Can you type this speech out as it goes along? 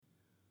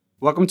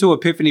Welcome to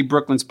Epiphany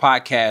Brooklyn's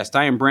podcast.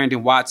 I am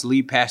Brandon Watts,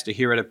 lead pastor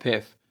here at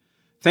Epiph.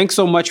 Thanks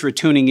so much for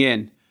tuning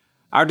in.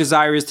 Our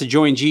desire is to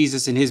join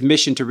Jesus in his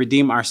mission to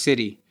redeem our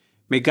city.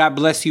 May God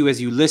bless you as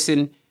you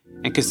listen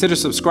and consider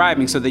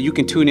subscribing so that you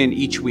can tune in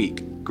each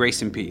week.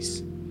 Grace and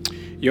peace.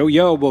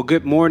 Yo. Well,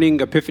 good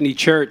morning, Epiphany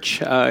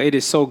Church. It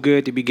is so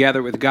good to be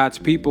gathered with God's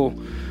people.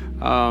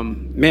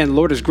 The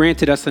Lord has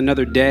granted us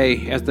another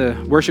day. As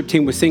the worship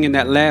team was singing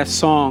that last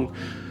song,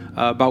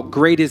 about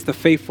great is the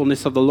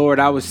faithfulness of the Lord,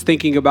 I was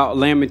thinking about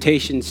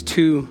Lamentations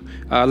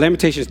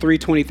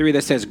 3:23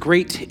 that says,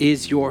 great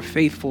is your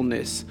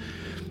faithfulness.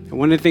 And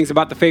one of the things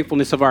about the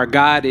faithfulness of our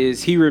God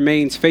is he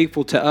remains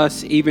faithful to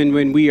us even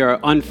when we are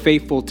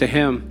unfaithful to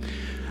him.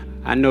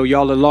 I know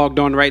y'all are logged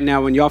on right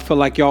now and y'all feel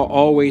like y'all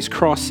always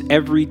cross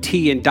every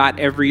T and dot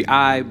every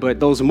I,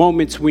 but those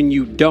moments when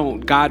you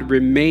don't, God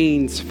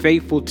remains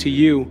faithful to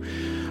you.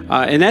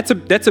 And that's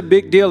a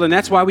big deal, and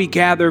that's why we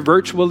gather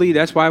virtually.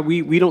 That's why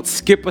we don't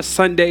skip a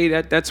Sunday.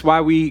 That's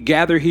why we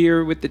gather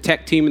here with the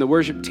tech team and the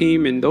worship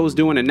team and those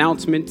doing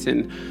announcements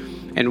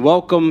and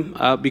welcome,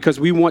 because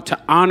we want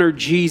to honor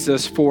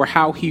Jesus for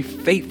how he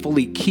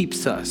faithfully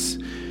keeps us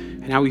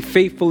and how he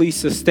faithfully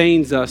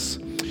sustains us.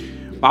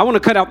 I want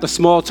to cut out the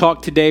small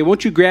talk today.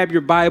 Won't you grab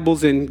your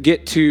Bibles and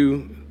get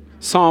to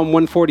Psalm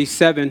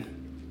 147?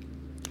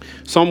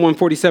 Psalm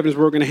 147 is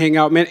where we're going to hang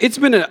out. Man, it's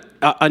been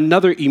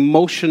another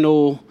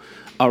emotional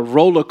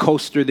roller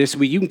coaster this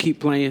week. You can keep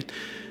playing.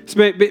 It's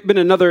been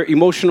another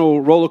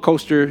emotional roller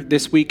coaster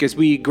this week as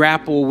we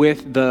grapple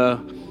with the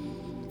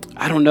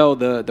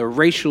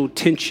racial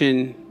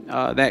tension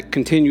that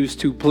continues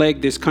to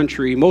plague this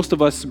country. Most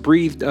of us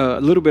breathed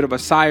a little bit of a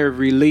sigh of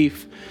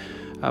relief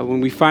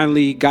when we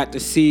finally got to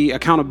see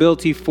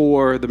accountability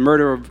for the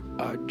murder of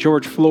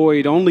George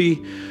Floyd,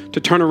 only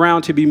to turn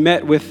around to be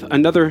met with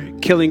another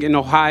killing in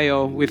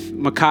Ohio with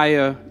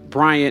Ma'Khia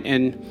Bryant.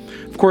 And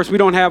of course, we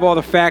don't have all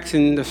the facts,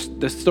 and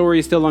the story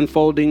is still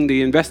unfolding.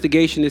 The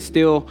investigation is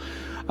still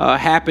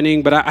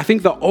happening. But I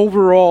think the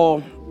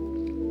overall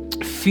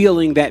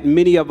feeling that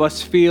many of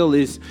us feel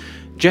is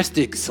just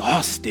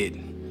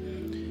exhausted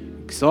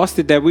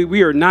that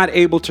we are not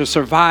able to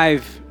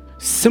survive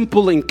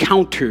simple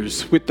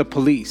encounters with the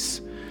police.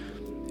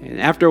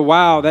 And after a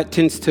while, that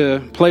tends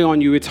to play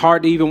on you. It's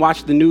hard to even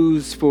watch the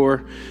news,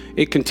 for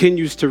it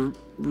continues to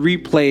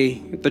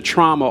replay the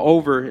trauma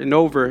over and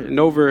over and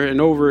over and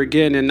over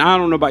again. And I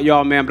don't know about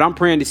y'all, man, but I'm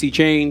praying to see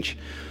change.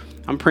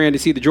 I'm praying to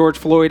see the George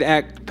Floyd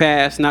Act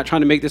passed. Not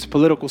trying to make this a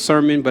political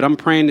sermon, but I'm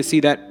praying to see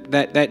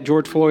that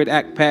George Floyd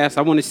Act passed.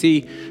 I want to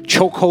see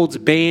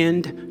chokeholds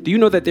banned. Do you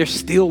know that they're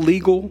still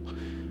legal?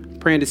 I'm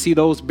praying to see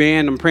those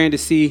banned. I'm praying to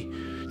see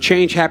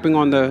change happening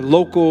on the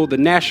local, the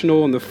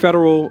national, and the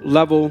federal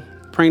level.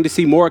 Praying to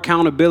see more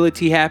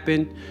accountability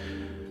happen.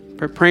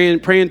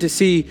 Praying to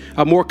see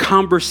more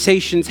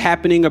conversations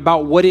happening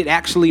about what it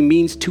actually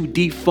means to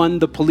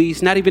defund the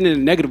police. Not even in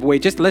a negative way.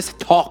 Just let's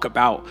talk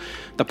about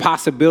the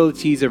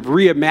possibilities of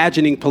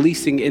reimagining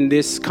policing in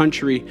this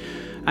country.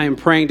 I am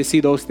praying to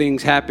see those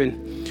things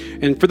happen.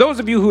 And for those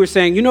of you who are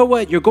saying, you know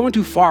what, you're going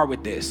too far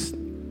with this,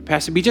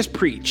 Pastor B, just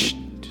preach.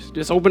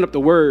 Just open up the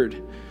word.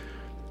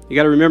 You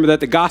got to remember that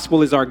the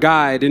gospel is our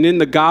guide. And in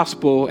the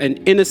gospel, an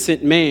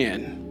innocent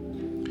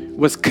man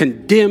was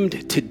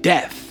condemned to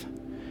death.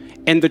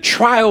 And the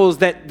trials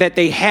that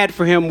they had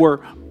for him were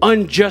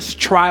unjust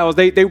trials.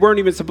 They weren't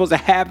even supposed to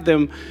have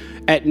them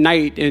at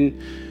night. And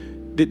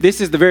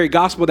this is the very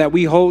gospel that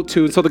we hold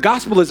to. And so the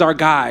gospel is our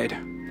guide.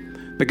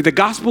 The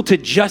gospel to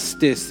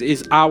justice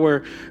is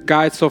our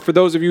guide. So for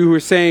those of you who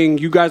are saying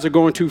you guys are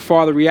going too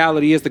far, the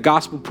reality is the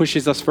gospel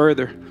pushes us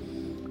further.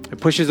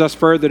 It pushes us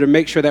further to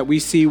make sure that we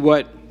see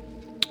what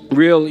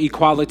real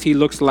equality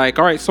looks like.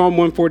 All right, Psalm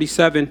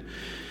 147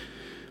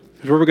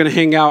 is where we're going to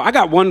hang out. I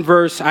got one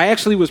verse. I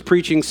actually was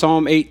preaching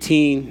Psalm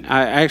 18.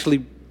 I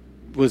actually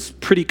was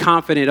pretty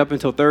confident up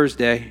until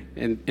Thursday.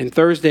 And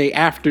Thursday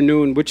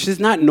afternoon, which is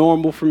not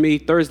normal for me,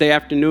 Thursday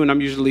afternoon,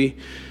 I'm usually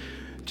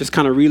just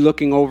kind of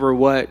re-looking over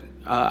what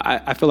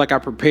I feel like I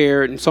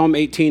prepared. And Psalm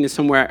 18 is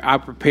somewhere I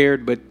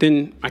prepared. But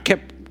then I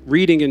kept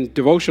reading in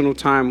devotional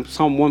time,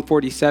 Psalm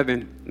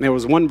 147. And there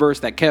was one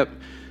verse that kept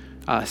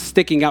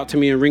sticking out to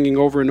me and ringing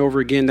over and over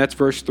again. That's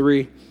verse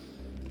 3.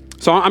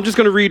 So I'm just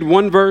going to read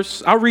one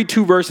verse. I'll read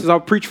two verses. I'll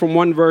preach from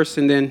one verse,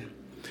 and then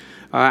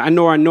I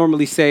know I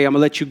normally say I'm going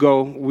to let you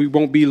go. We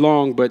won't be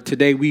long, but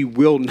today we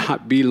will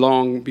not be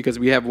long because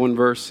we have one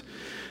verse.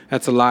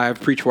 That's a lie.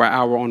 I've preached for an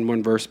hour on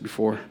one verse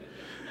before.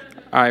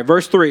 All right,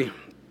 verse 3.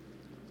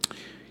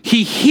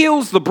 He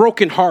heals the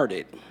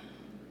brokenhearted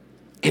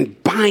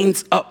and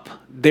binds up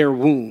their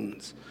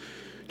wounds.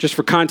 Just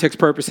for context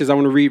purposes, I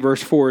want to read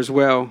verse 4 as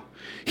well.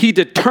 He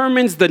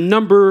determines the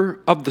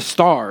number of the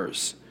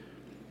stars,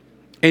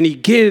 and he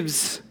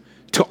gives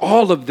to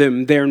all of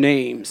them their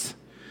names.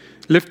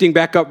 Lifting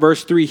back up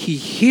verse 3, he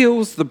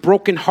heals the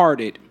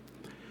brokenhearted,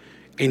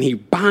 and he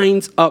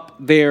binds up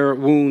their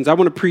wounds. I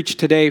want to preach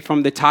today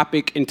from the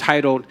topic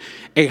entitled,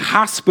 A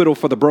Hospital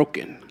for the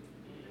Broken.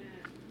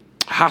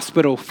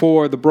 Hospital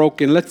for the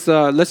broken. Let's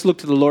look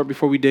to the Lord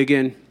before we dig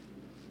in.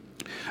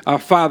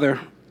 Father,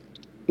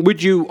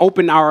 would you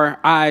open our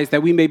eyes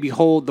that we may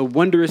behold the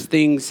wondrous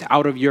things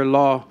out of your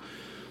law?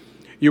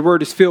 Your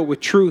word is filled with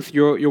truth.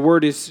 Your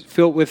word is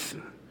filled with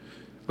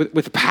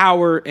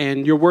power,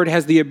 and your word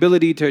has the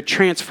ability to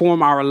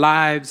transform our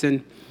lives.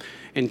 And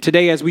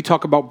today, as we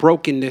talk about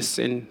brokenness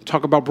and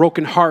talk about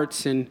broken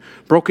hearts and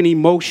broken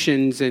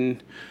emotions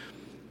and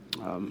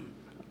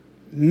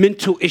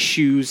mental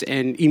issues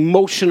and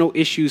emotional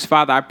issues,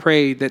 Father, I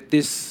pray that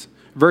this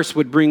verse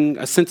would bring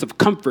a sense of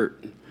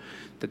comfort,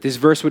 that this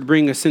verse would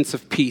bring a sense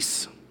of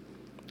peace.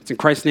 It's in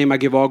Christ's name I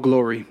give all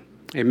glory.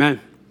 Amen.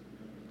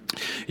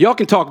 Y'all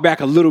can talk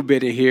back a little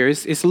bit in here.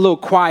 It's a little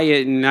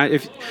quiet, and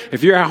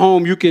if you're at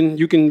home, you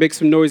can make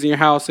some noise in your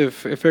house.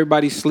 If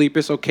everybody's asleep,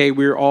 it's okay.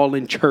 We're all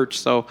in church,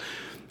 so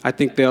I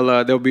think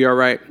they'll be all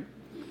right.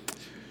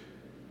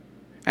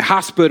 A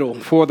hospital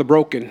for the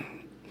broken.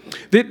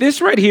 This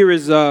right here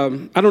is I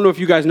don't know if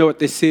you guys know what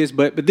this is,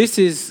 but this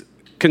is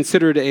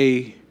considered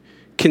a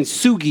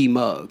kintsugi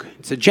mug.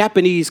 It's a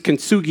Japanese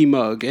kintsugi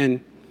mug,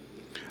 and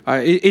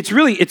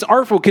it's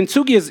artful.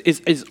 Kintsugi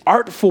is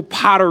artful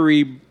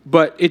pottery,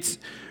 but it's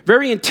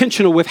very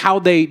intentional with how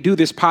they do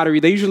this pottery.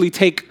 They usually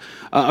take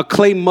a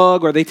clay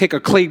mug or they take a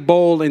clay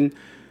bowl and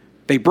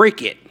they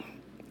break it,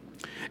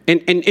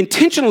 and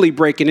intentionally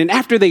break it. And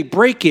after they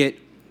break it,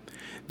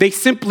 they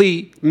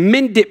simply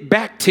mend it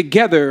back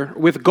together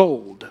with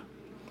gold.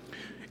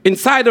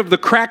 Inside of the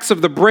cracks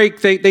of the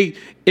break, they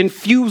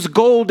infuse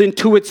gold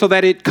into it so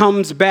that it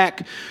comes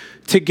back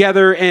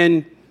together.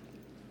 And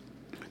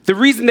the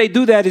reason they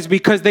do that is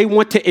because they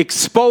want to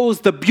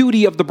expose the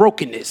beauty of the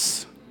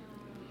brokenness.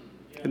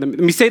 And let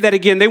me say that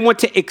again. They want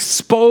to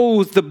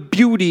expose the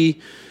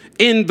beauty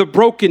in the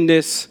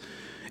brokenness.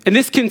 And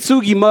this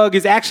kintsugi mug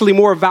is actually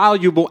more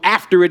valuable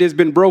after it has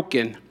been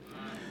broken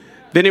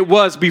than it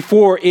was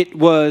before it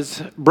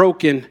was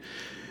broken.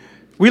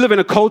 We live in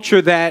a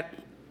culture that,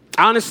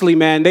 honestly,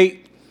 man,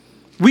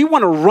 we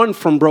want to run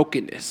from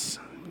brokenness.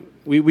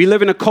 We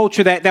live in a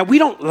culture that we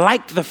don't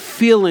like the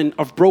feeling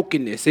of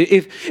brokenness.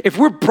 If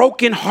we're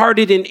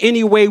brokenhearted in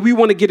any way, we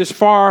want to get as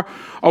far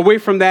away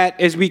from that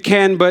as we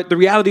can. But the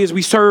reality is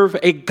we serve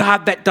a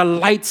God that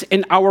delights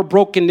in our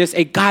brokenness,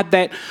 a God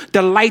that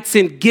delights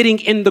in getting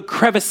in the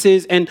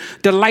crevices and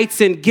delights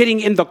in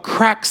getting in the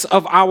cracks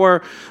of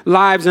our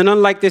lives. And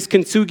unlike this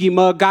kintsugi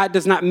mug, God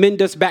does not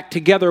mend us back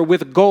together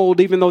with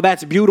gold, even though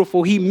that's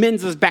beautiful. He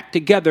mends us back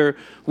together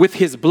with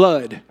his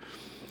blood.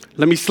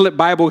 Let me slip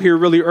Bible here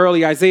really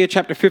early. Isaiah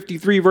chapter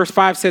 53, verse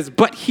 5 says,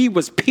 "But he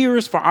was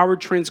pierced for our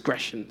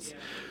transgressions.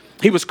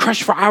 He was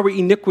crushed for our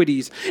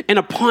iniquities. And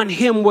upon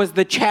him was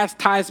the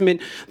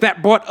chastisement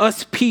that brought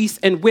us peace.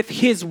 And with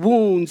his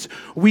wounds,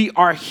 we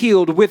are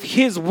healed." With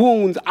his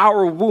wounds,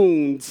 our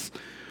wounds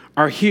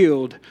are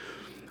healed.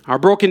 Our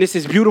brokenness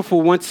is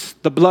beautiful once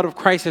the blood of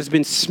Christ has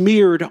been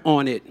smeared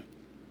on it.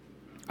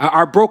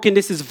 Our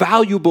brokenness is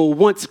valuable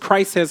once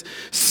Christ has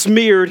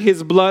smeared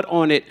his blood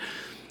on it.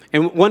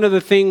 And one of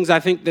the things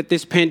I think that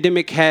this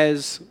pandemic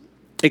has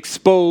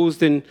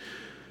exposed and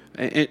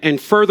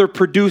further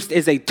produced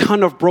is a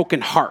ton of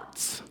broken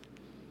hearts.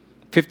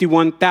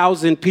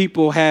 51,000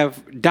 people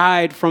have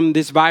died from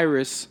this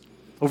virus.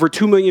 Over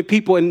 2 million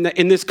people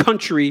in this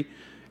country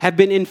have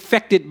been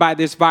infected by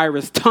this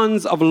virus.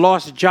 Tons of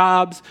lost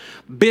jobs.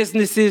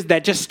 Businesses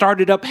that just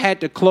started up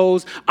had to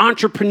close.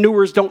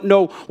 Entrepreneurs don't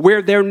know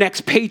where their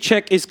next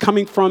paycheck is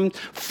coming from.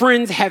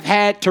 Friends have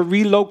had to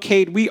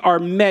relocate. We are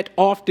met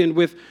often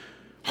with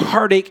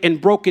heartache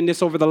and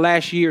brokenness over the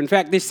last year. In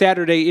fact, this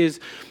Saturday is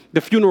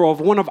the funeral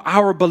of one of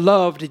our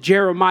beloved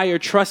Jeremiah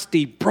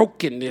Trusty.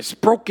 Brokenness,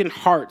 broken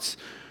hearts,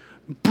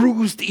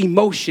 bruised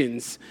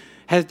emotions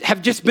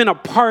have just been a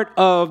part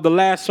of the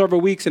last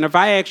several weeks. And if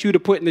I asked you to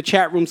put in the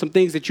chat room some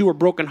things that you were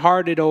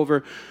brokenhearted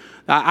over,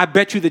 I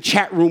bet you the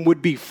chat room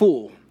would be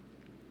full.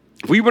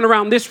 If we went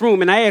around this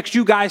room and I asked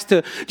you guys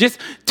to just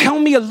tell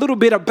me a little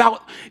bit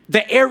about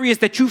the areas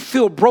that you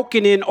feel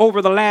broken in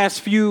over the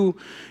last few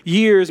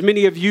years,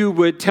 many of you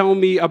would tell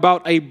me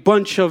about a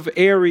bunch of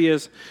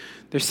areas.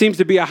 There seems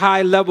to be a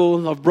high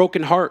level of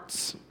broken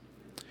hearts.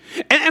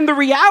 And the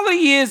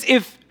reality is,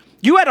 if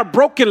you had a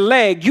broken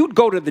leg, you'd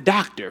go to the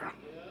doctor.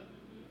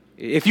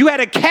 If you had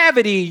a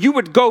cavity, you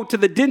would go to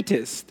the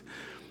dentist.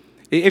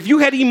 If you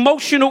had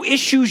emotional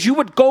issues, you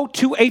would go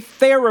to a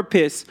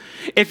therapist.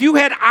 If you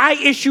had eye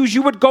issues,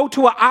 you would go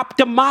to an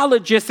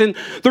ophthalmologist. And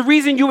the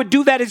reason you would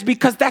do that is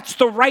because that's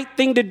the right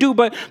thing to do.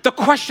 But the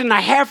question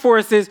I have for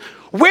us is,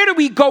 where do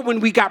we go when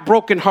we got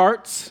broken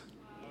hearts?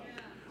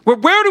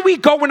 Where do we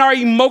go when our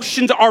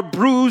emotions are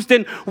bruised?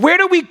 And where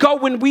do we go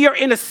when we are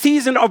in a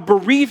season of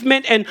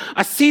bereavement and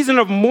a season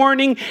of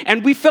mourning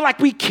and we feel like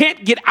we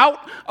can't get out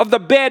of the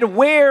bed?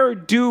 Where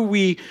do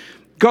we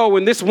go?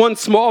 In this one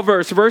small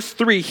verse, verse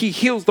 3, he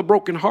heals the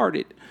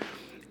brokenhearted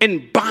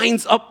and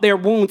binds up their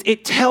wounds.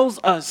 It tells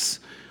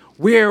us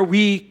where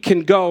we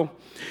can go.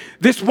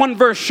 This one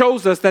verse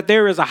shows us that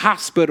there is a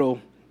hospital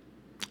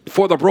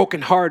for the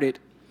brokenhearted.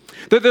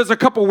 There's a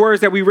couple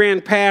words that we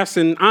ran past,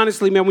 and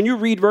honestly, man, when you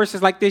read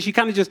verses like this, you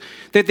kind of just,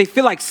 they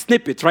feel like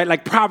snippets, right?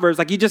 Like Proverbs,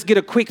 like you just get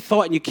a quick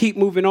thought and you keep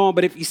moving on.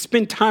 But if you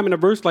spend time in a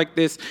verse like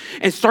this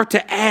and start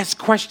to ask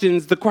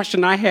questions, the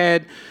question I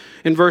had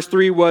in verse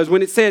 3 was,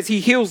 when it says he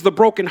heals the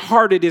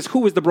brokenhearted, is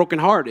who is the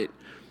brokenhearted?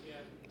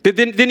 Yeah.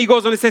 Then he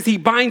goes on and says he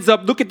binds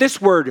up, look at this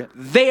word,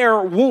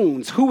 their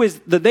wounds. Who is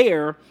the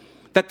there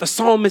that the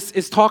psalmist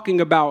is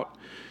talking about?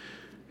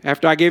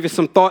 After I gave it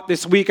some thought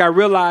this week, I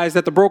realized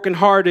that the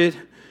brokenhearted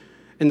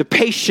and the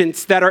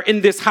patients that are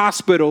in this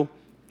hospital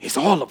is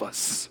all of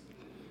us.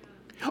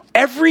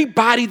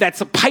 Everybody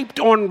that's piped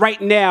on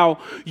right now,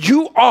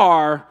 you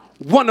are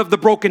one of the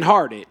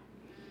brokenhearted.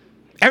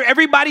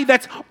 Everybody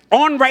that's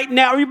on right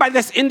now, everybody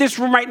that's in this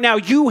room right now,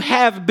 you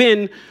have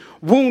been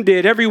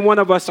wounded. Every one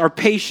of us are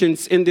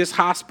patients in this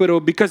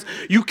hospital because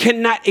you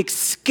cannot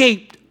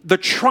escape the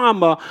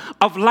trauma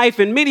of life.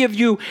 And many of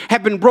you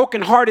have been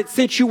brokenhearted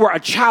since you were a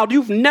child.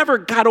 You've never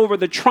got over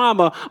the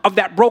trauma of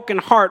that broken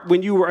heart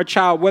when you were a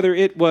child, whether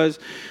it was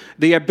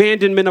the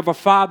abandonment of a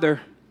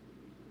father,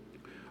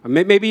 or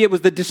maybe it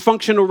was the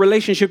dysfunctional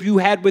relationship you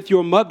had with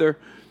your mother,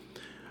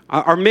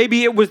 or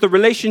maybe it was the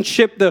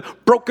relationship, the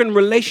broken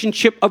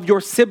relationship of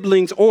your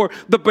siblings, or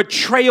the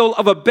betrayal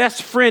of a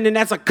best friend. And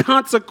as a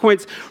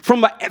consequence,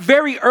 from a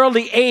very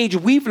early age,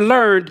 we've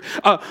learned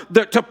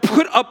to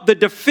put up the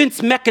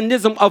defense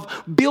mechanism of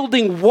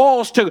building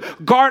walls to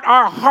guard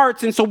our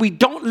hearts. And so we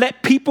don't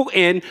let people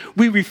in.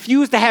 We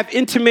refuse to have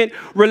intimate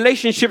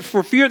relationships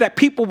for fear that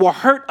people will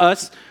hurt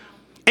us.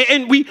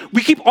 And we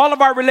keep all of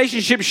our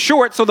relationships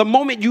short. So the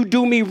moment you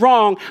do me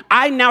wrong,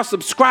 I now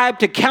subscribe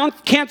to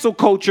cancel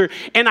culture,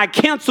 and I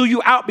cancel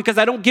you out because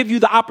I don't give you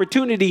the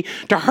opportunity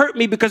to hurt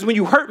me, because when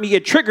you hurt me,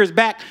 it triggers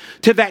back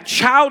to that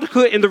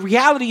childhood. And the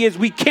reality is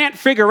we can't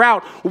figure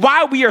out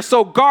why we are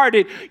so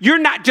guarded. You're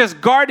not just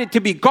guarded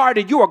to be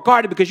guarded. You are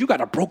guarded because you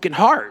got a broken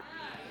heart.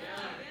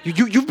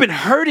 You've been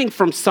hurting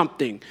from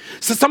something.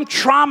 So some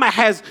trauma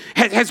has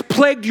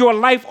plagued your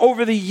life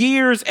over the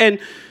years, and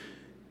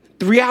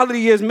the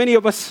reality is many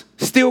of us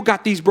still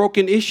got these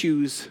broken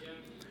issues.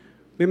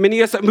 Many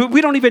of us, we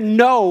don't even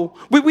know.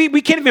 We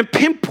can't even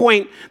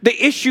pinpoint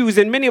the issues,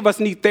 and many of us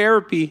need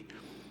therapy.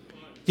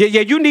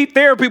 Yeah, you need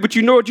therapy, but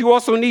you know what you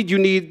also need? You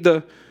need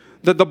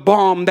the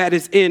balm that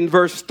is in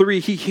verse 3.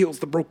 He heals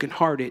the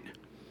brokenhearted,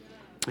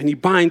 and he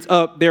binds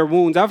up their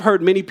wounds. I've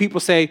heard many people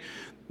say,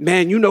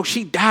 man,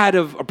 she died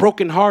of a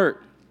broken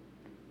heart.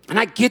 And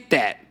I get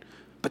that.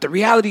 But the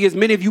reality is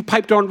many of you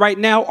piped on right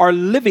now are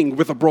living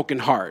with a broken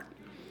heart.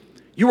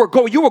 You were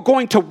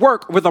going to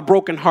work with a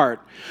broken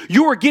heart.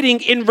 You were getting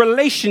in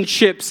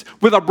relationships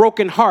with a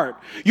broken heart.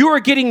 You are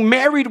getting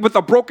married with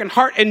a broken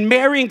heart and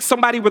marrying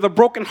somebody with a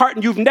broken heart,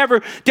 and you've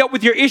never dealt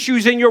with your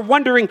issues, and you're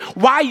wondering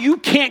why you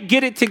can't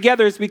get it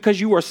together. It's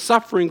because you are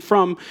suffering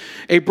from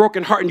a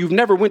broken heart and you've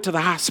never went to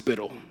the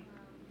hospital.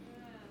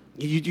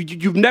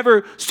 You've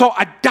never saw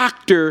a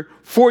doctor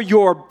for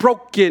your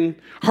broken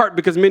heart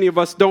because many of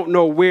us don't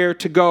know where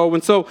to go.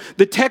 And so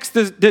the text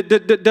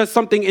does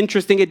something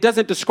interesting. It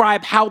doesn't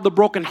describe how the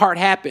broken heart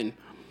happened.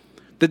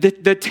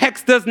 The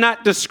text does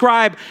not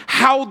describe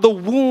how the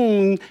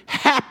wound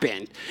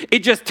happened. It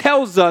just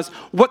tells us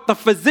what the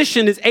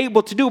physician is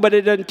able to do, but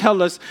it doesn't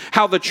tell us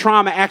how the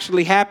trauma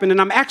actually happened. And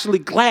I'm actually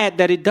glad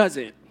that it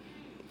doesn't.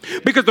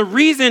 Because the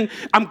reason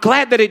I'm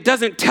glad that it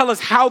doesn't tell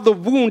us how the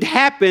wound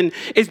happened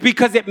is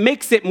because it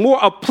makes it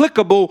more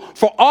applicable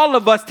for all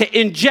of us to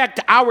inject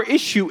our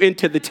issue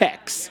into the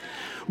text.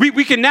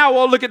 We can now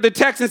all look at the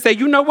text and say,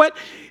 you know what?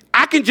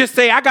 I can just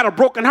say I got a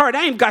broken heart.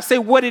 I ain't got to say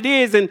what it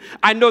is. And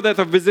I know that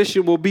the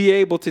physician will be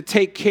able to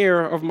take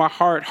care of my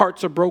heart.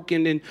 Hearts are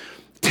broken in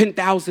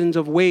 10,000s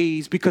of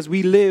ways because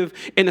we live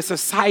in a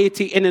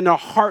society and in a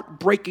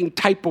heartbreaking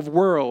type of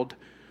world.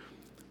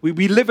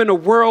 We live in a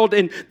world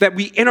that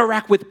we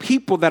interact with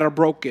people that are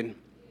broken.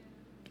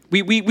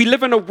 We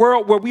live in a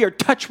world where we are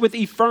touched with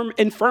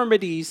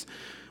infirmities.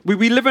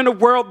 We live in a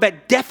world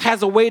that death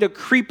has a way of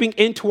creeping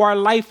into our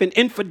life, and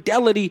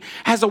infidelity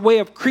has a way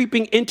of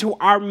creeping into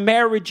our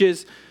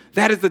marriages.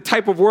 That is the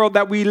type of world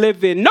that we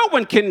live in. No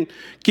one can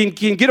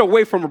get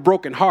away from a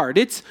broken heart.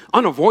 It's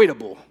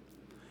unavoidable.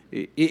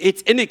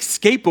 It's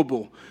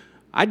inescapable.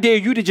 I dare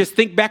you to just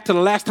think back to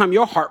the last time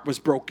your heart was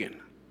broken.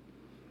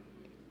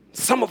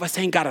 Some of us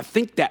ain't got to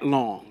think that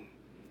long.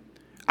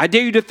 I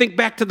dare you to think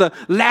back to the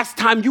last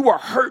time you were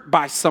hurt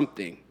by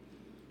something.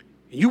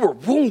 You were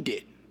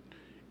wounded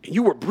and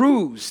you were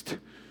bruised.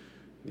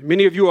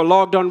 Many of you are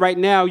logged on right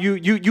now.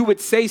 You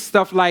would say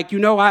stuff like,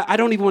 I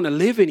don't even want to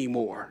live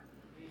anymore.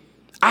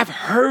 I've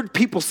heard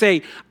people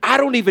say, I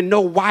don't even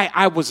know why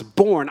I was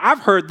born.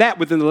 I've heard that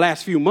within the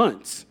last few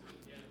months.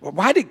 Well,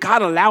 why did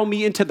God allow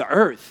me into the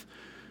earth?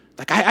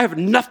 Like I have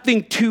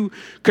nothing to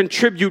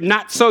contribute.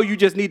 Not so, you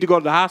just need to go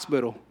to the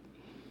hospital.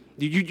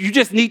 You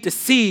just need to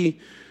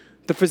see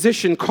the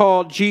physician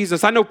called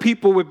Jesus. I know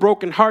people with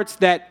broken hearts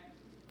that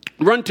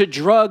run to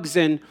drugs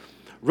and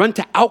run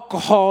to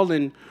alcohol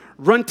and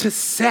run to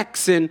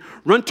sex and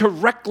run to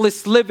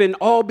reckless living,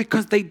 all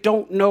because they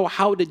don't know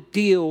how to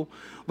deal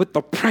with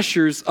the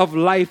pressures of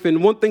life.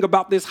 And one thing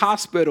about this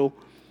hospital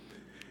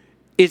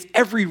is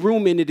every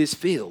room in it is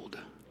filled.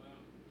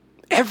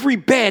 Every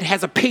bed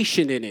has a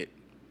patient in it.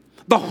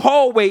 The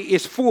hallway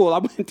is full. I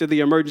went to the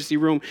emergency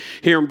room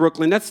here in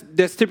Brooklyn.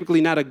 That's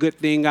typically not a good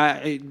thing.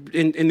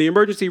 In the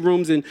emergency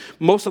rooms in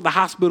most of the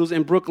hospitals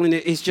in Brooklyn,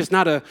 it's just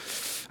not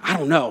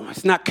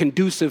it's not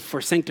conducive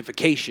for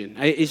sanctification.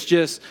 It's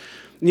just,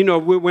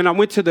 when I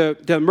went to the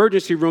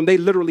emergency room, they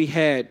literally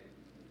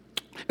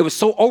it was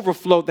so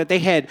overflowed that they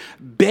had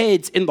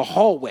beds in the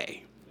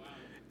hallway.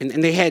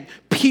 And they had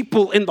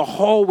people in the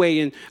hallway,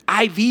 and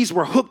IVs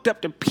were hooked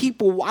up to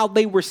people while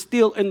they were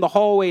still in the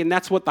hallway. And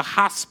that's what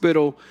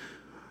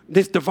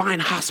this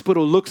divine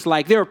hospital looks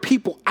like. There are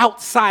people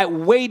outside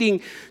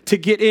waiting to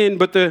get in,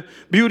 but the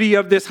beauty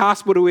of this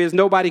hospital is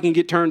nobody can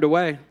get turned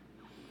away.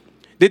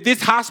 That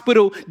this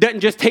hospital doesn't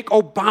just take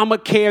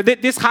Obamacare.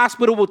 That this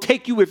hospital will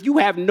take you if you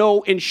have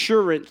no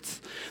insurance.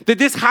 That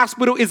this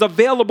hospital is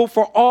available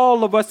for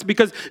all of us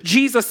because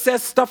Jesus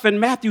says stuff in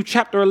Matthew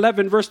chapter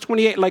 11, verse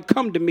 28, like,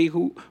 come to me,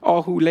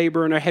 all who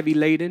labor and are heavy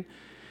laden,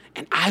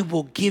 and I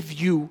will give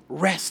you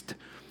rest.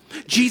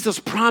 Jesus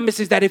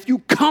promises that if you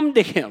come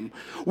to him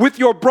with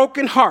your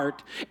broken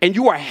heart and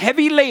you are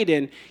heavy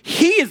laden,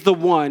 he is the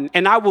one,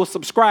 and I will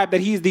subscribe that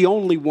he's the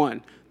only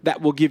one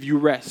that will give you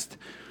rest.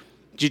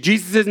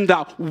 Jesus isn't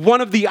one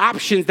of the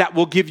options that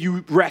will give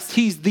you rest.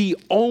 He's the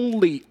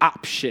only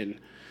option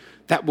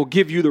that will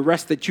give you the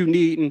rest that you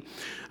need. And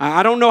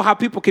I don't know how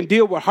people can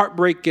deal with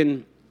heartbreak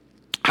and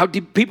how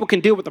people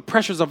can deal with the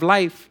pressures of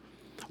life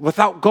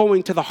without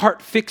going to the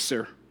heart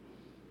fixer.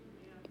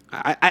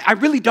 I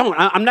really don't.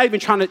 I'm not even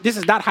trying to, this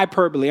is not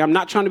hyperbole. I'm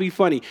not trying to be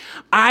funny.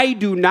 I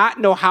do not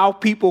know how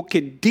people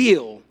can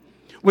deal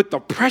with the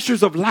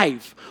pressures of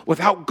life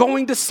without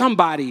going to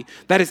somebody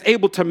that is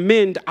able to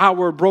mend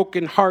our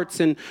broken hearts.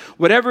 And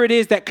whatever it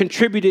is that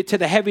contributed to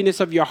the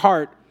heaviness of your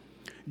heart,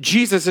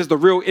 Jesus is the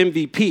real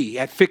MVP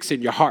at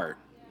fixing your heart.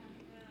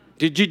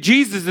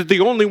 Jesus is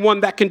the only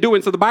one that can do it.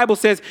 And so the Bible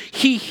says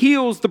he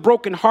heals the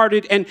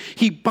brokenhearted and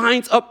he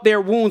binds up their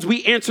wounds.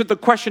 We answered the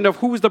question of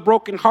who is the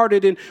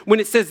brokenhearted. And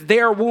when it says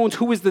their wounds,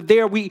 who is the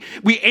there? We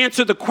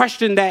answer the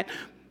question that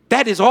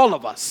is all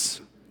of us.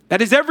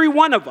 That is every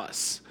one of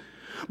us.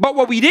 But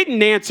what we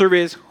didn't answer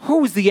is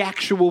who is the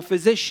actual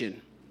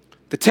physician?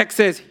 The text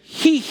says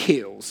he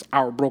heals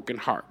our broken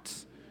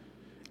hearts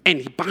and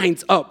he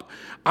binds up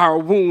our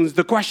wounds.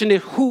 The question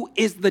is, who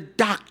is the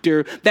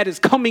doctor that is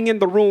coming in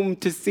the room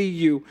to see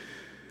you?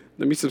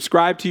 Let me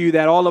subscribe to you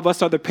that all of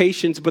us are the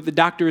patients, but the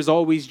doctor is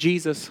always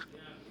Jesus.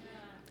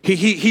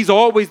 He's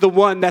always the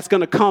one that's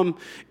going to come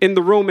in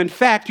the room. In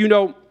fact,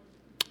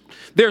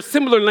 there's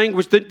similar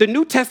language. The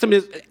New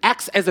Testament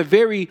acts as a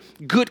very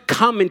good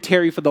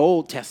commentary for the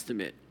Old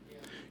Testament.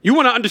 You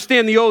want to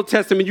understand the Old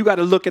Testament, you got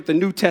to look at the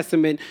New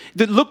Testament,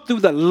 look through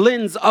the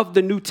lens of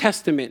the New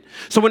Testament.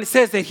 So when it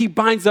says that he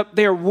binds up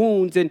their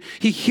wounds and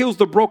he heals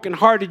the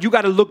brokenhearted, you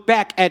got to look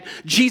back at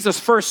Jesus'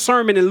 first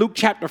sermon in Luke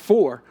chapter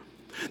 4.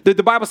 The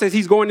Bible says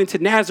he's going into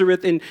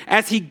Nazareth, and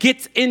as he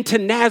gets into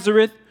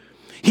Nazareth,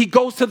 he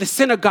goes to the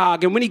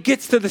synagogue, and when he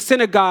gets to the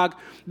synagogue,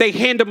 they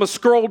hand him a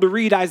scroll to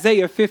read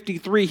Isaiah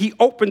 53. He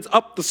opens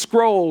up the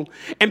scroll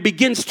and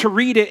begins to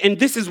read it, and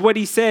this is what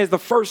he says, the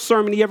first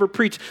sermon he ever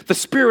preached: the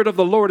Spirit of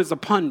the Lord is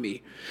upon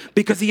me,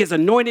 because he has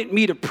anointed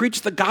me to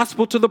preach the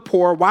gospel to the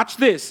poor. Watch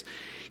this.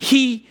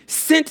 He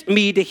sent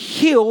me to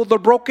heal the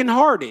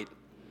brokenhearted,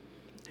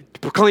 to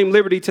proclaim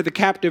liberty to the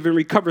captive and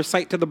recover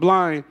sight to the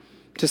blind,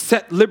 to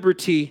set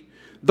liberty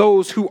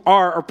those who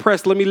are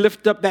oppressed. Let me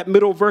lift up that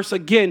middle verse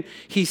again.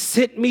 He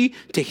sent me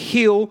to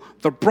heal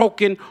the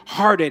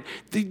brokenhearted.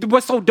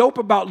 What's so dope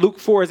about Luke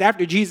 4 is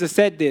after Jesus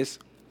said this,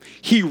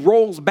 he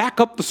rolls back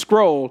up the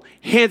scroll,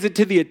 hands it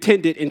to the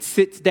attendant, and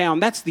sits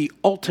down. That's the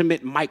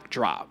ultimate mic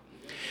drop.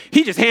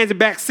 He just hands it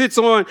back, sits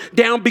on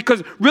down,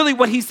 because really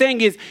what he's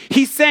saying is,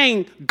 he's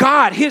saying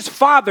God, his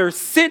Father,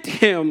 sent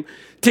him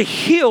to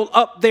heal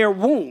up their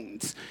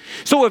wounds.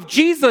 So if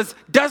Jesus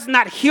does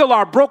not heal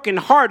our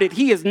brokenhearted,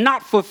 he is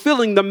not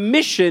fulfilling the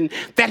mission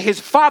that his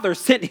Father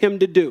sent him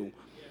to do.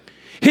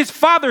 His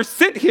Father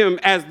sent him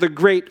as the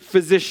great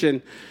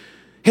physician.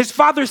 His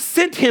Father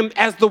sent him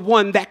as the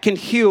one that can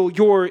heal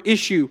your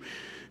issue.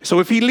 So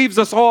if he leaves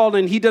us all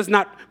and he does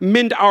not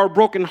mend our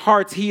broken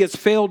hearts, he has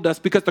failed us,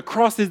 because the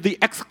cross is the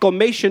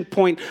exclamation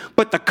point,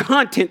 but the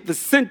content, the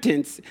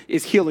sentence,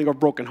 is healing of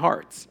broken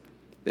hearts.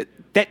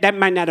 That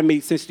might not have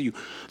made sense to you.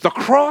 The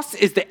cross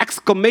is the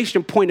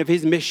exclamation point of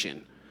his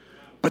mission,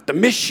 but the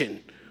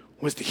mission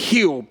was to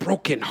heal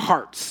broken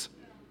hearts.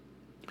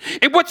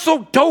 And what's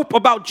so dope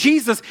about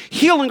Jesus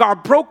healing our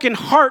broken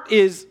heart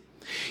is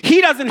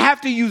he doesn't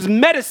have to use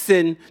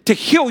medicine to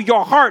heal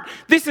your heart.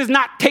 This is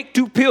not take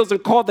 2 pills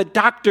and call the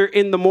doctor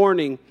in the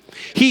morning.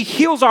 He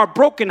heals our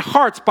broken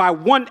hearts by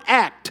one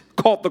act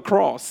called the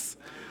cross.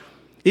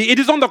 It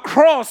is on the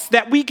cross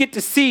that we get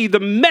to see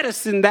the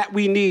medicine that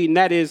we need, and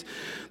that is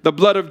the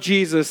blood of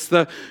Jesus.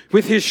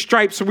 With his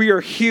stripes we are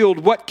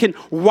healed. What can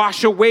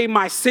wash away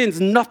my sins?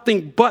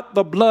 Nothing but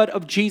the blood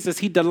of Jesus.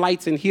 He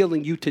delights in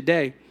healing you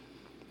today.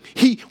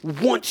 He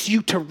wants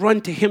you to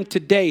run to him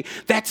today.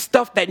 That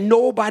stuff that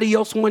nobody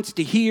else wants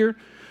to hear,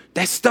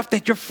 That stuff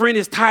that your friend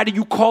is tired of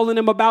you calling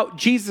him about,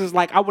 Jesus is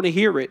like, I want to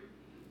hear it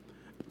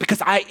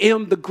because I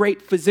am the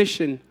great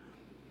physician.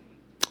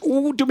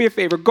 Ooh, do me a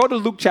favor. Go to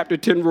Luke chapter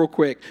 10 real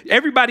quick.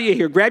 Everybody in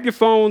here, grab your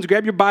phones,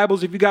 grab your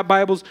Bibles. If you got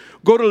Bibles,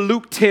 go to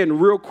Luke 10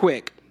 real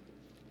quick.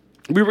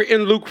 We were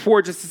in Luke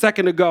 4 just a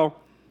second ago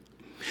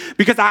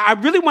because I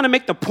really want to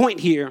make the point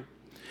here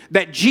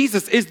that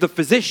Jesus is the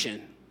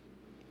physician.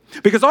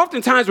 Because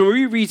oftentimes when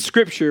we read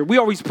scripture, we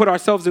always put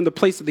ourselves in the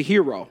place of the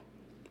hero.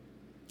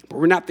 But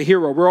we're not the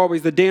hero. We're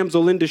always the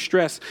damsel in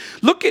distress.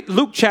 Look at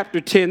Luke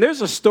chapter 10.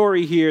 There's a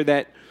story here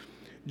that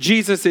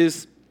Jesus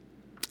is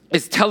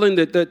telling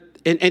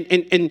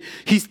and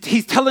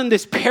he's telling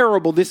this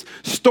parable, this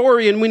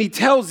story. And when he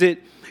tells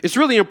it, it's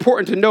really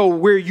important to know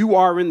where you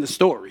are in the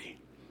story.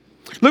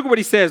 Look at what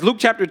he says. Luke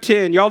chapter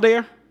 10. Y'all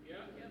there? Yeah.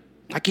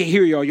 I can't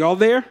hear y'all. Y'all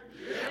there?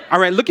 Yeah. All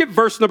right, look at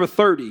verse number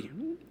 30.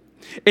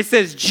 It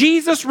says,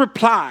 Jesus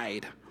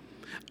replied,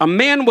 a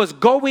man was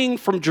going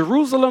from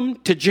Jerusalem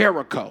to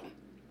Jericho,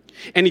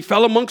 and he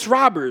fell amongst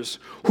robbers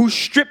who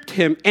stripped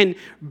him and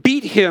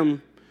beat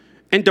him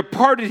and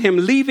departed him,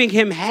 leaving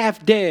him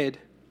half dead.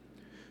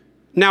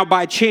 Now,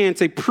 by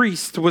chance, a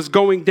priest was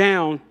going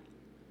down.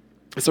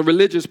 It's a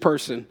religious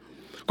person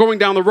going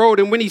down the road.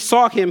 And when he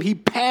saw him, he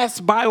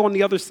passed by on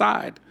the other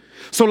side.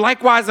 So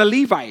likewise, a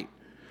Levite,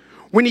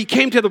 when he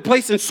came to the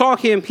place and saw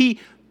him, he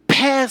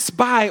passed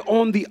by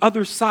on the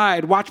other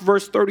side. Watch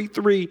verse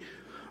 33.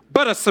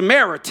 But a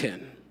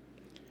Samaritan,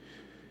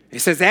 it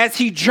says, as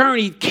he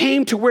journeyed,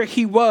 came to where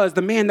he was,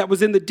 the man that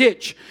was in the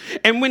ditch.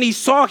 And when he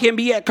saw him,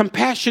 he had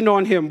compassion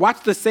on him.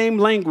 Watch the same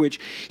language.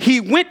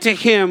 He went to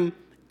him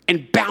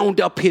and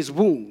bound up his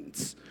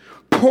wounds,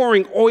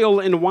 pouring oil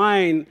and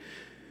wine.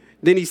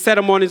 Then he set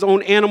him on his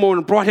own animal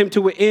and brought him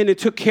to an inn and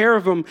took care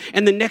of him.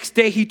 And the next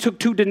day he took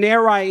 2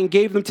 denarii and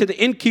gave them to the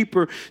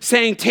innkeeper,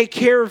 saying, take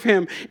care of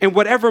him, and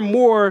whatever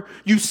more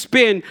you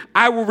spend,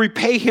 I will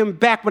repay him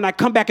back when I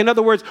come back. In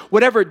other words,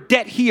 whatever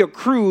debt he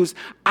accrues,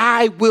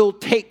 I will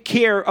take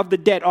care of the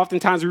debt.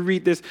 Oftentimes we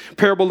read this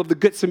parable of the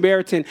Good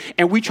Samaritan,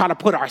 and we try to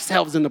put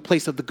ourselves in the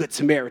place of the Good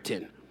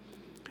Samaritan.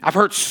 I've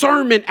heard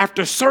sermon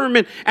after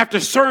sermon after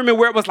sermon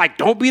where it was like,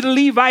 don't be the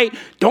Levite,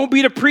 don't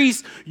be the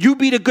priest, you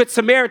be the Good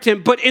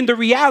Samaritan. But in the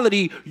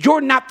reality, you're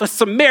not the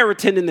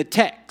Samaritan in the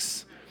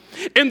text.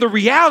 In the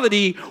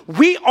reality,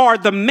 we are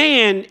the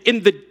man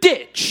in the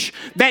ditch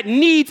that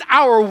needs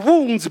our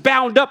wounds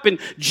bound up. And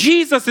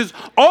Jesus is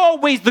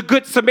always the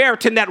Good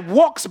Samaritan that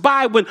walks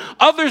by when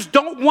others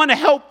don't want to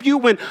help you,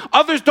 when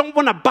others don't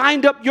want to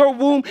bind up your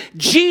wound.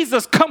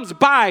 Jesus comes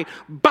by,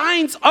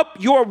 binds up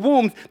your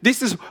wounds.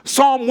 This is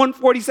Psalm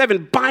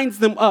 147, binds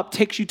them up,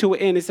 takes you to an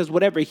end. It says,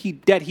 whatever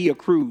debt he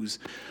accrues,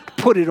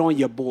 put it on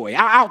your boy.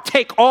 I'll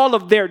take all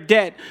of their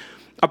debt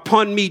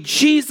upon me.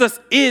 Jesus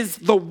is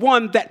the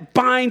one that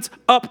binds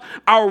up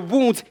our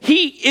wounds.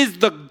 He is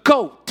the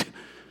GOAT.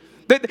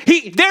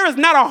 There is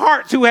not a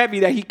heart too heavy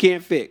that he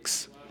can't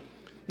fix.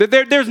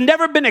 There's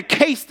never been a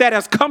case that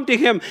has come to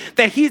him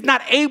that he's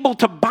not able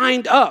to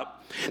bind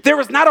up. There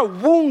is not a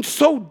wound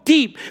so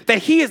deep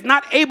that he is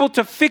not able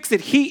to fix it.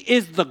 He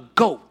is the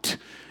GOAT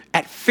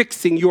at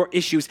fixing your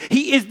issues.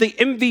 He is the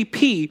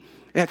MVP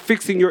at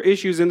fixing your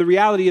issues. And the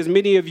reality is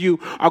many of you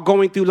are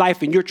going through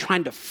life and you're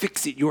trying to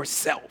fix it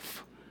yourself.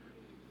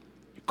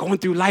 Going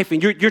through life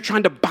and you're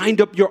trying to bind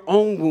up your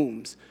own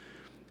wounds.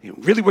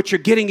 And really what you're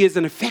getting is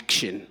an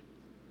infection.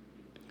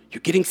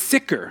 You're getting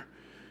sicker.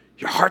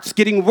 Your heart's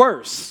getting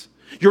worse.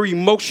 Your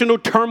emotional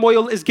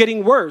turmoil is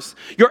getting worse.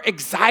 Your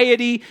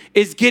anxiety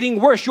is getting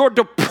worse. Your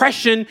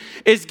depression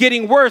is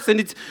getting worse. And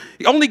it's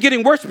only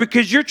getting worse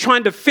because you're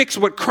trying to fix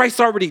what Christ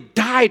already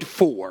died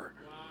for.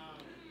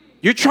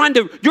 You're trying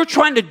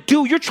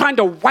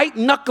to white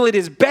knuckle it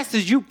as best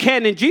as you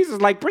can. And Jesus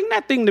is like, bring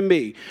that thing to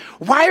me.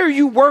 Why are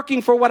you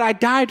working for what I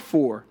died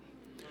for?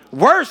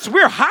 Worse,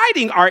 we're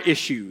hiding our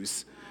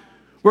issues.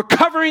 We're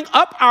covering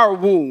up our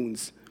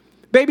wounds.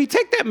 Baby,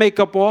 take that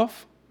makeup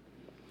off.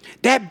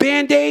 That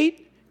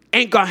Band-Aid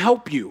ain't gonna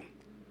help you.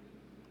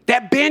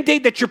 That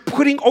Band-Aid that you're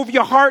putting over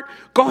your heart,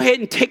 go ahead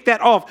and take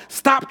that off.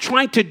 Stop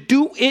trying to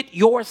do it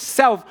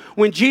yourself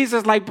when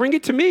Jesus is like, bring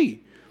it to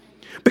me.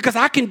 Because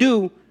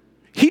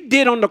he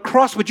did on the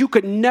cross what you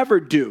could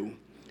never do.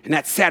 And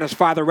that's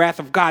satisfy the wrath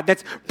of God.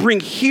 That's bring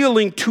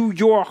healing to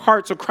your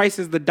heart. So Christ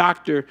is the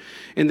doctor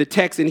in the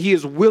text, and he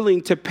is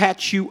willing to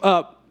patch you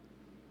up.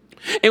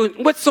 And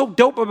what's so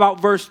dope about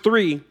verse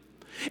 3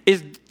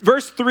 is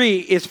verse 3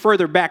 is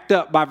further backed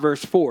up by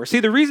verse 4. See,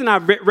 the reason I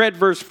read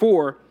verse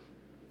 4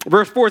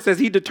 says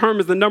he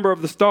determines the number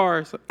of the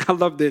stars. I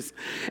love this.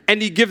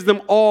 And he gives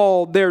them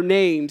all their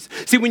names.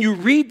 See, when you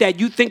read that,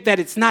 you think that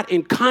it's not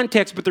in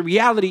context, but the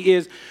reality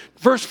is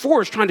verse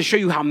 4 is trying to show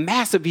you how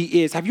massive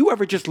he is. Have you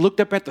ever just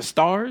looked up at the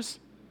stars?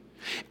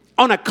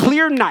 On a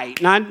clear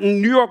night, now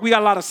in New York, we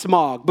got a lot of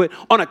smog, but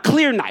on a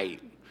clear night,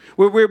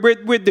 where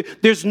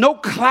there's no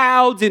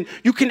clouds and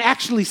you can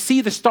actually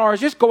see the stars,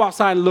 just go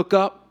outside and look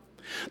up.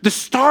 The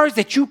stars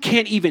that you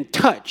can't even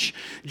touch,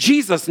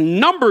 Jesus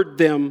numbered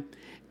them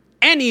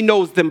and he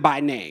knows them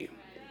by name.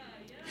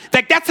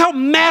 Like, that's how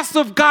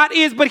massive God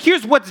is. But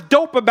here's what's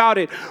dope about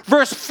it.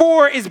 Verse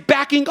 4 is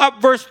backing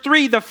up verse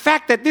 3. The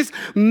fact that this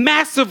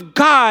massive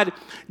God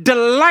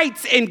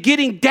delights in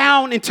getting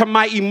down into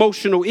my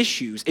emotional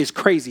issues is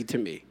crazy to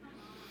me.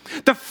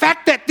 The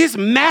fact that this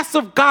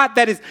massive God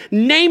that is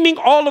naming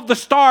all of the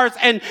stars,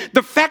 and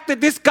the fact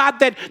that this God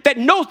that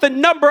knows the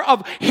number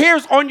of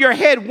hairs on your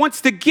head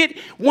wants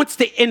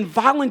to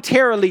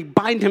involuntarily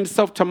bind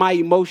himself to my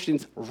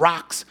emotions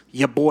rocks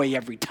your boy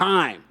every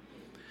time.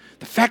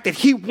 The fact that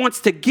he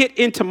wants to get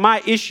into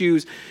my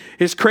issues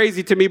is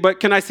crazy to me. But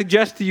can I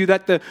suggest to you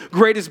that the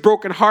greatest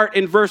broken heart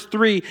in verse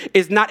 3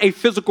 is not a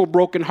physical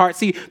broken heart?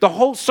 See, the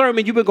whole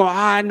sermon, you've been going,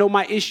 I know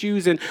my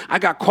issues, and I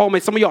got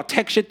called. Some of y'all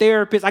text your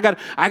therapist. I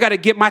got to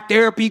get my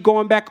therapy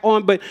going back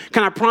on. But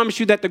can I promise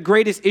you that the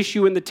greatest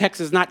issue in the text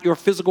is not your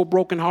physical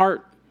broken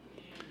heart?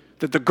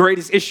 That the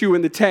greatest issue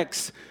in the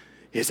text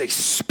is a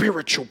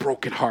spiritual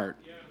broken heart.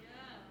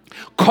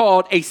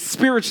 Called a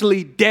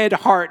spiritually dead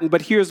heart.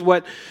 But here's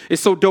what is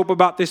so dope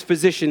about this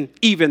physician.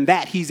 Even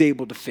that he's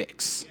able to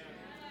fix.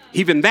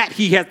 Even that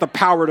he has the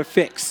power to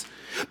fix.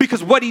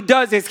 Because what he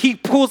does is he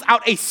pulls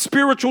out a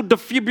spiritual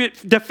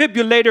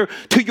defibrillator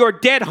to your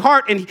dead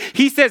heart. And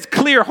he says,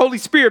 clear, Holy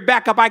Spirit,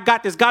 back up. I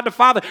got this. God the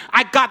Father,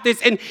 I got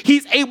this. And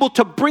he's able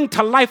to bring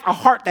to life a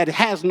heart that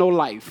has no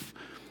life.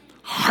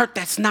 A heart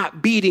that's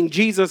not beating.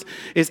 Jesus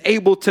is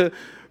able to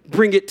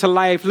bring it to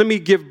life. Let me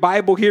give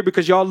Bible here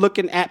because y'all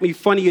looking at me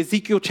funny.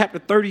 Ezekiel chapter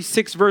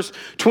 36, verse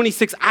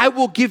 26. I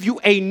will give you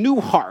a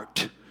new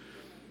heart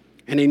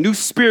and a new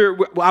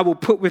spirit I will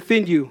put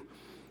within you.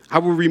 I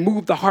will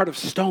remove the heart of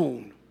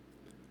stone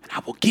and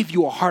I will give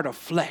you a heart of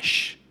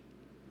flesh.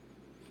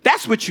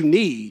 That's what you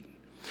need.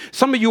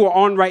 Some of you are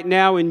on right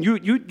now and you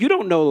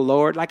don't know the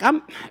Lord.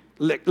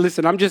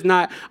 Listen, I'm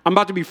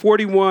about to be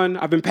 41.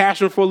 I've been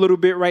passionate for a little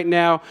bit right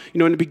now. You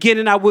know, in the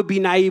beginning, I would be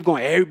naive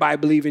going, everybody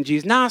believe in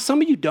Jesus. Nah,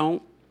 some of you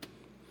don't.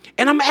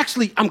 And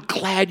I'm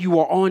glad you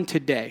are on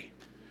today.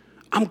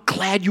 I'm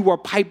glad you are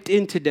piped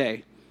in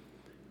today.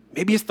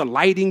 Maybe it's the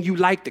lighting you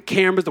like, the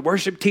cameras, the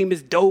worship team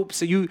is dope.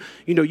 So you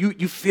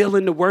feel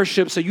in the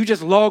worship. So you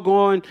just log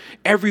on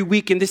every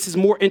week and this is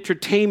more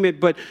entertainment,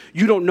 but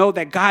you don't know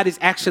that God is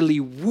actually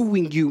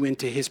wooing you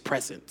into his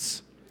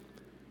presence.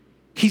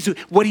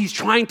 What he's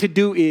trying to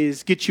do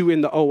is get you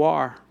in the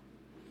OR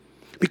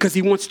because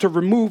he wants to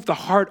remove the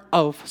heart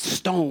of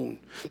stone,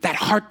 that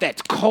heart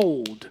that's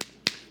cold,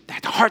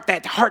 that heart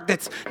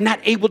that's not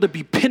able to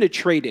be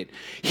penetrated.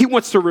 He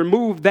wants to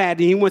remove that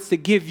and he wants to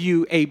give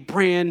you a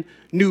brand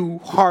new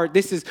heart.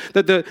 This is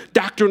the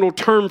doctrinal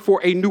term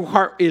for a new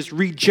heart is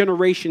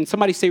regeneration.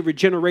 Somebody say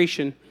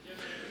regeneration.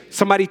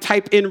 Somebody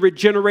type in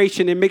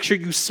regeneration and make sure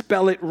you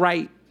spell it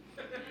right.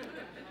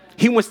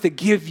 He wants to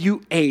give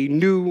you a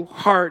new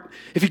heart.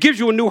 If he gives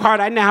you a new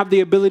heart, I now have the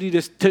ability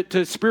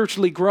to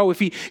spiritually grow. If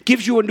he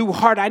gives you a new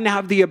heart, I now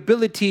have the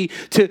ability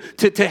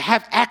to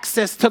have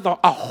access to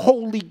a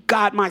holy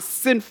God. My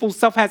sinful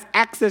self has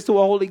access to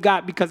a holy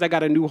God because I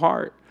got a new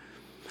heart.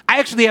 I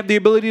actually have the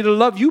ability to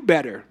love you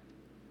better.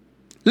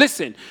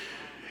 Listen,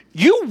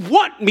 you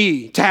want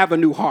me to have a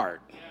new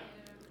heart.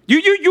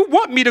 You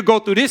want me to go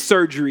through this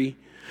surgery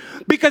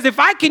because if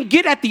I can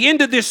get at the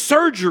end of this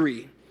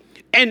surgery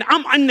and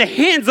I'm in the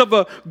hands of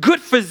a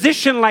good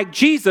physician like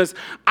Jesus,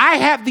 I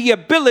have the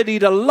ability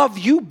to love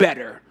you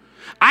better.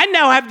 I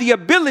now have the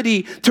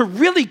ability to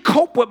really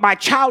cope with my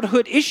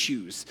childhood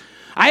issues.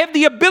 I have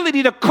the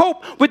ability to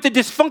cope with the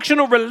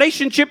dysfunctional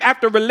relationship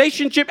after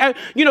relationship.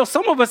 You know,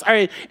 some of us are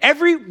in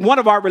every one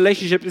of our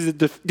relationships is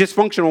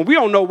dysfunctional. We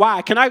don't know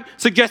why. Can I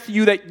suggest to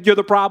you that you're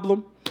the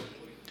problem?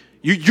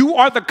 You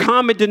are the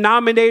common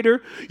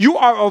denominator. You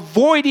are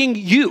avoiding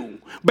you.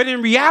 But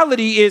in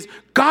reality is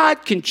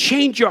God can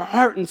change your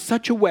heart in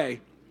such a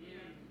way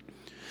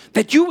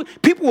that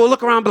people will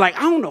look around and be like,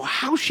 I don't know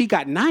how she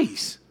got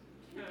nice.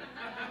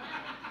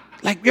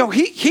 Like,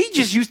 he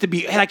just used to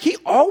be, like, he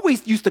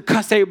always used to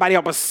cuss everybody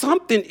out, but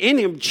something in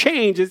him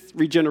changed. It's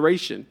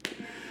regeneration.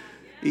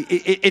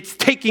 It's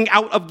taking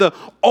out of the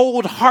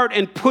old heart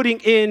and putting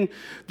in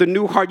the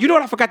new heart. You know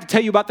what I forgot to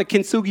tell you about the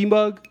kintsugi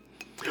mug?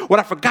 What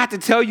I forgot to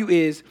tell you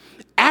is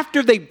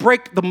after they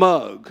break the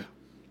mug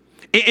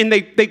and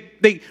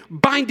they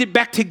bind it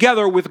back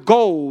together with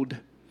gold,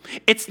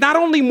 it's not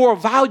only more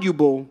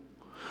valuable,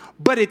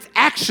 but it's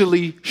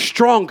actually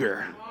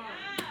stronger.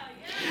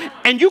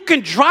 And you can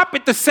drop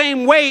it the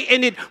same way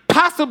and it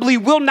possibly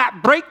will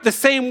not break the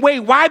same way.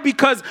 Why?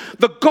 Because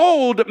the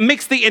gold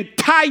makes the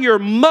entire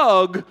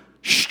mug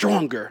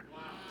stronger.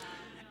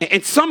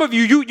 And some of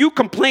you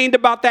complained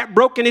about that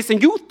brokenness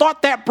and you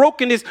thought that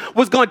brokenness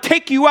was going to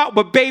take you out.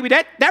 But baby,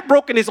 that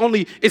brokenness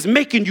only is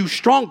making you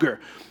stronger.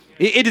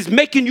 It is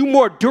making you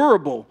more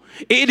durable.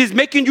 It is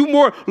making you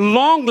more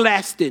long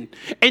lasting.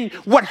 And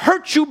what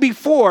hurt you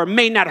before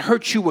may not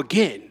hurt you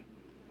again.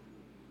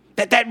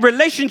 That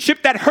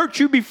relationship that hurt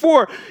you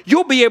before,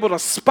 you'll be able to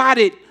spot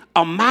it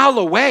a mile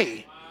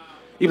away.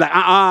 You're like,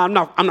 I'm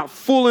not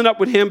fooling up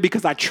with him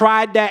because I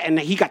tried that and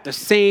he got the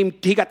same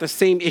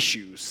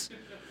issues.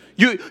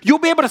 You'll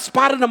be able to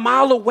spot it a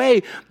mile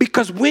away,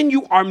 because when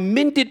you are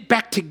mended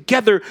back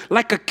together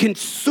like a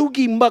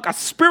kintsugi mug, a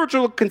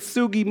spiritual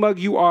kintsugi mug,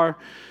 you are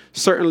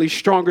certainly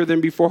stronger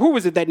than before. Who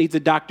is it that needs a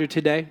doctor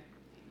today?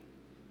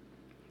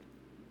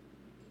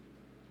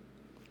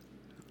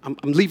 I'm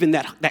leaving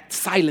that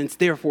silence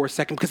there for a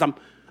second, because I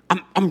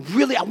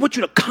want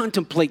you to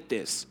contemplate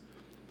this.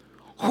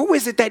 Who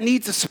is it that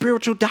needs a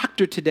spiritual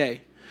doctor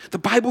today? The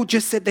Bible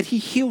just said that he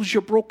heals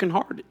your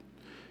brokenhearted.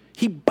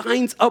 He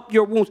binds up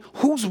your wounds.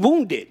 Who's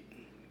wounded?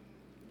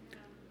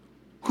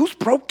 Who's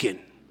broken?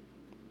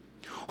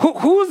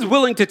 Who's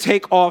willing to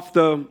take off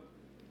the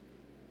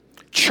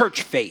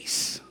church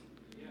face?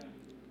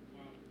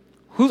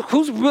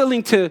 Who's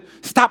willing to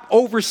stop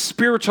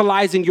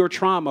over-spiritualizing your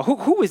trauma?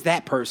 Who is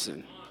that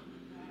person?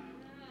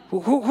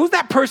 Who's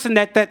that person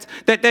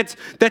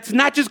that's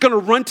not just going to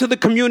run to the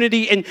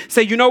community and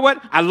say, you know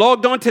what, I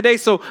logged on today,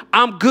 so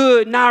I'm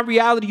good. Nah, in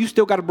reality, you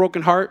still got a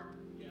broken heart.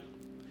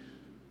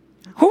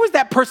 Who is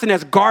that person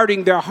that's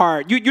guarding their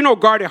heart? You know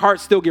guarded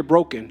hearts still get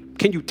broken.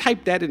 Can you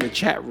type that in the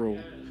chat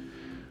room?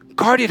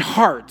 Guarded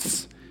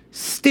hearts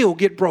still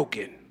get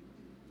broken.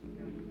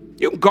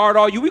 You can guard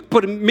all you can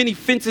put as many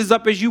fences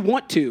up as you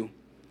want to. You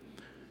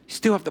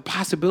still have the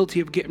possibility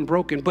of getting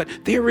broken, but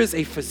there is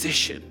a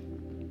physician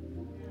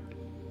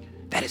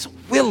that is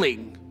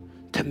willing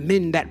to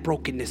mend that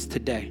brokenness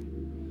today.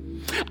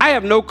 I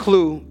have no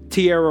clue,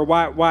 Tierra,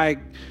 why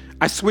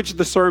I switched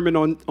the sermon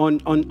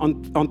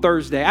on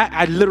Thursday.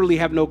 I literally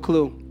have no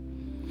clue.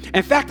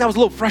 In fact, I was a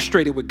little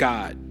frustrated with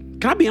God.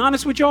 Can I be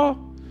honest with y'all?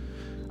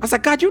 I was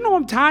like, God, you know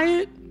I'm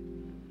tired.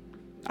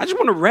 I just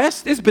want to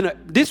rest.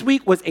 This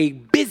week was a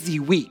busy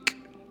week,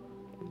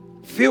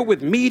 filled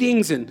with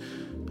meetings and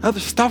other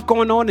stuff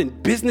going on in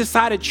business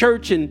side of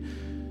church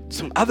and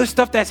some other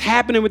stuff that's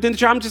happening within the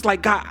church. I'm just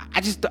like, God,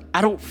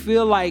 I don't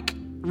feel like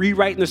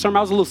rewriting the sermon.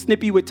 I was a little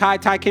snippy with Ty.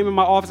 Ty came in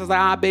my office. I was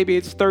like, baby,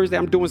 it's Thursday.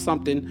 I'm doing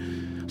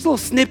something. I was a little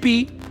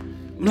snippy.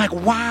 I'm like,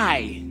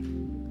 why?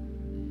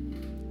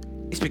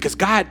 It's because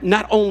God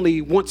not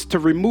only wants to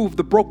remove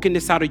the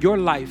brokenness out of your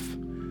life,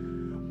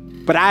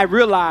 but I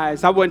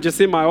realized I wasn't just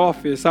in my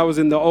office. I was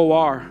in the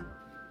OR.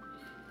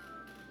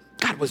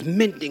 God was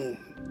mending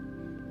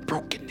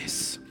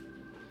brokenness.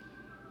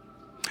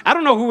 I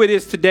don't know who it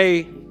is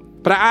today,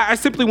 but I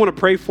simply want to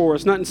pray for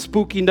us. Nothing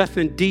spooky,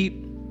 nothing deep.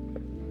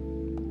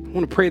 I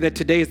want to pray that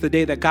today is the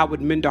day that God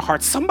would mend our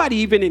hearts. Somebody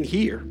even in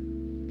here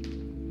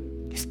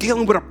is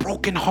dealing with a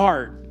broken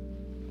heart.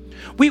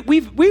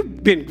 We've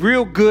been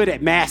real good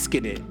at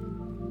masking it.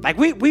 Like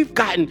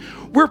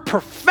we're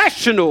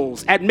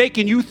professionals at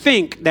making you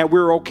think that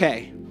we're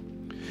okay.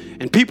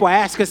 And people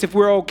ask us if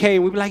we're okay,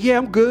 and we be like, yeah,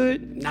 I'm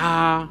good.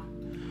 Nah,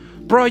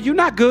 bro, you're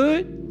not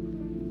good.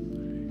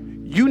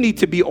 You need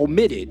to be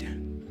omitted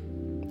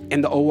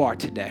in the OR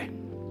today.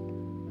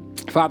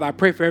 Father, I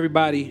pray for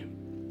everybody,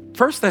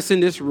 first that's in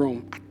this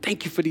room. I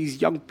thank you for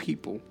these young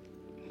people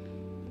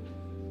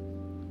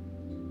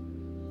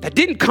that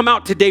didn't come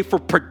out today for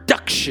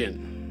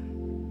production,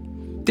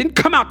 didn't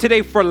come out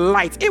today for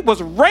lights. It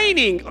was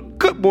raining. A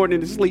good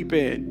morning to sleep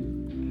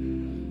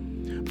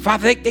in.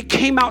 Father, they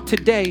came out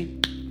today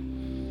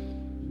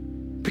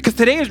because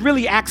today is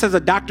really acts as a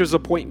doctor's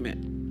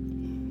appointment.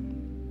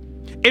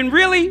 And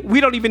really,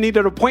 we don't even need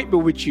an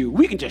appointment with you.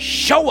 We can just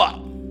show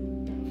up.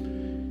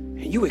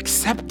 And you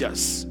accept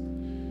us,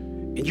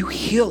 and you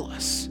heal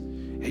us,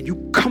 and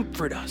you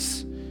comfort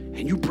us,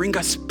 and you bring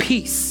us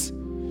peace.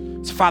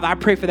 So, Father, I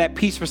pray for that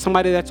peace for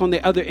somebody that's on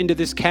the other end of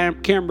this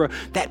camera,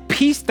 that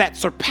peace that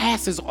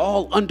surpasses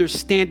all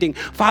understanding.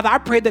 Father, I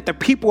pray that the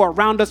people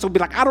around us will be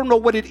like, I don't know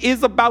what it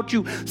is about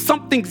you.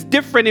 Something's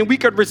different, and we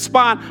could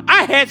respond.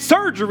 I had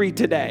surgery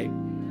today.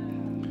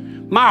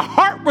 My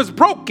heart was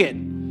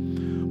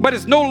broken, but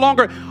it's no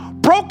longer.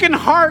 Broken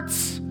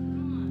hearts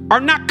are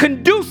not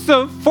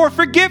conducive for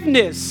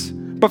forgiveness.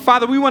 But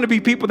Father, we want to be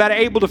people that are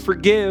able to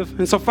forgive.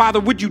 And so, Father,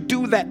 would you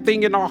do that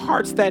thing in our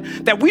hearts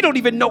that we don't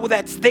even know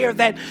that's there,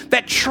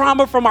 that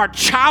trauma from our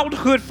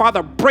childhood,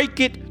 Father, break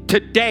it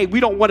today.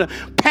 We don't want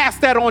to pass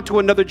that on to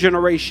another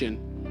generation.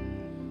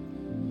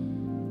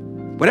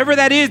 Whatever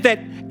that is, that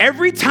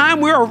every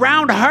time we're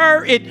around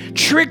her, it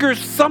triggers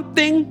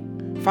something.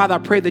 Father, I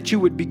pray that you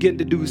would begin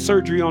to do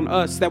surgery on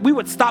us, that we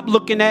would stop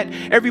looking at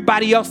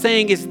everybody else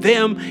saying it's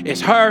them,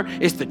 it's her,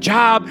 it's the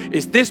job,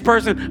 it's this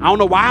person. I don't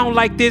know why I don't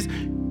like this.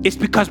 It's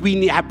because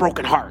we have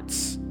broken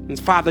hearts. And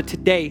Father,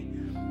 today,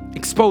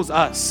 expose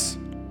us.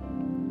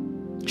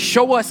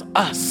 Show us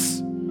us.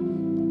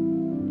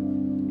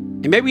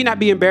 And may we not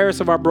be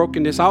embarrassed of our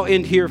brokenness. I'll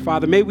end here,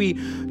 Father. May we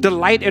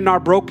delight in our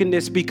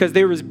brokenness, because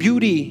there is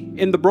beauty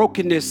in the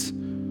brokenness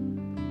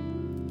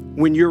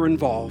when you're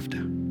involved.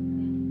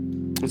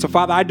 And so,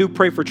 Father, I do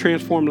pray for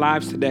transformed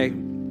lives today.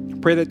 I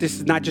pray that this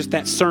is not just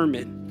that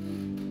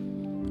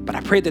sermon, but I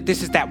pray that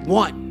this is that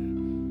one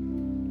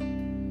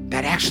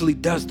that actually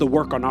does the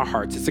work on our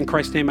hearts. It's in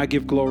Christ's name I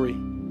give glory.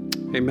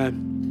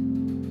 Amen.